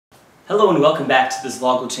Hello and welcome back to This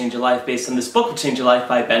Vlog Will Change Your Life based on this book Will Change Your Life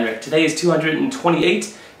by Benrik. Today is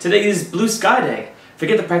 228. Today is Blue Sky Day.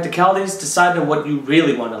 Forget the practicalities, decide on what you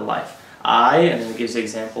really want in life. And then it gives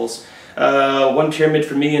examples. One pyramid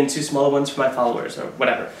for me and two smaller ones for my followers, or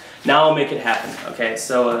whatever. Now I'll make it happen. Okay,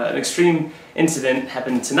 so an extreme incident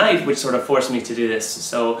happened tonight which sort of forced me to do this.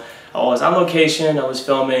 So I was on location, I was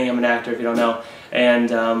filming, I'm an actor if you don't know,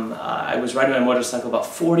 and I was riding my motorcycle about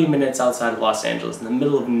 40 minutes outside of Los Angeles in the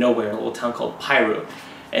middle of nowhere in a little town called Piru.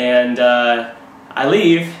 And I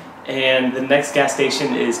leave and the next gas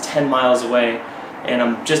station is 10 miles away and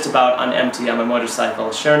I'm just about on empty on my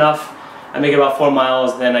motorcycle. Sure enough, I make it about 4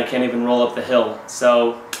 miles, then I can't even roll up the hill.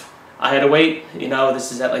 So I had to wait, you know,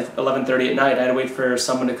 this is at like 11:30 at night, I had to wait for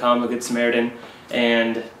someone to come, a good Samaritan,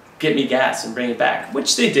 and get me gas and bring it back,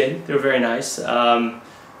 which they did. They were very nice.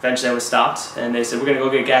 Eventually I was stopped and they said, we're going to go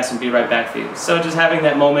get gas and be right back for you. So just having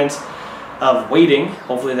that moment of waiting,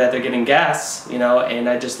 hopefully that they're getting gas, you know, and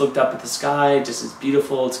I just looked up at the sky, just it's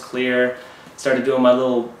beautiful, it's clear, started doing my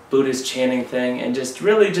little Buddhist chanting thing and just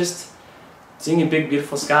really just seeing a big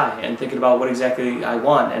beautiful sky and thinking about what exactly I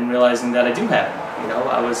want and realizing that I do have it. You know,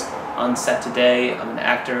 I was on set today, I'm an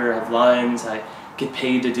actor, I have lines, I get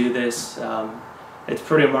paid to do this. It's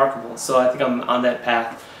pretty remarkable. So I think I'm on that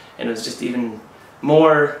path and it was just even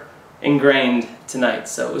more ingrained tonight.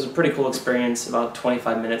 So it was a pretty cool experience, about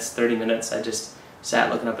 25 minutes, 30 minutes. I just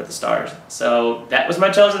sat looking up at the stars. So that was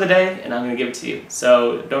my challenge of the day and I'm going to give it to you.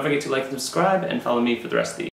 So don't forget to like and subscribe and follow me for the rest of the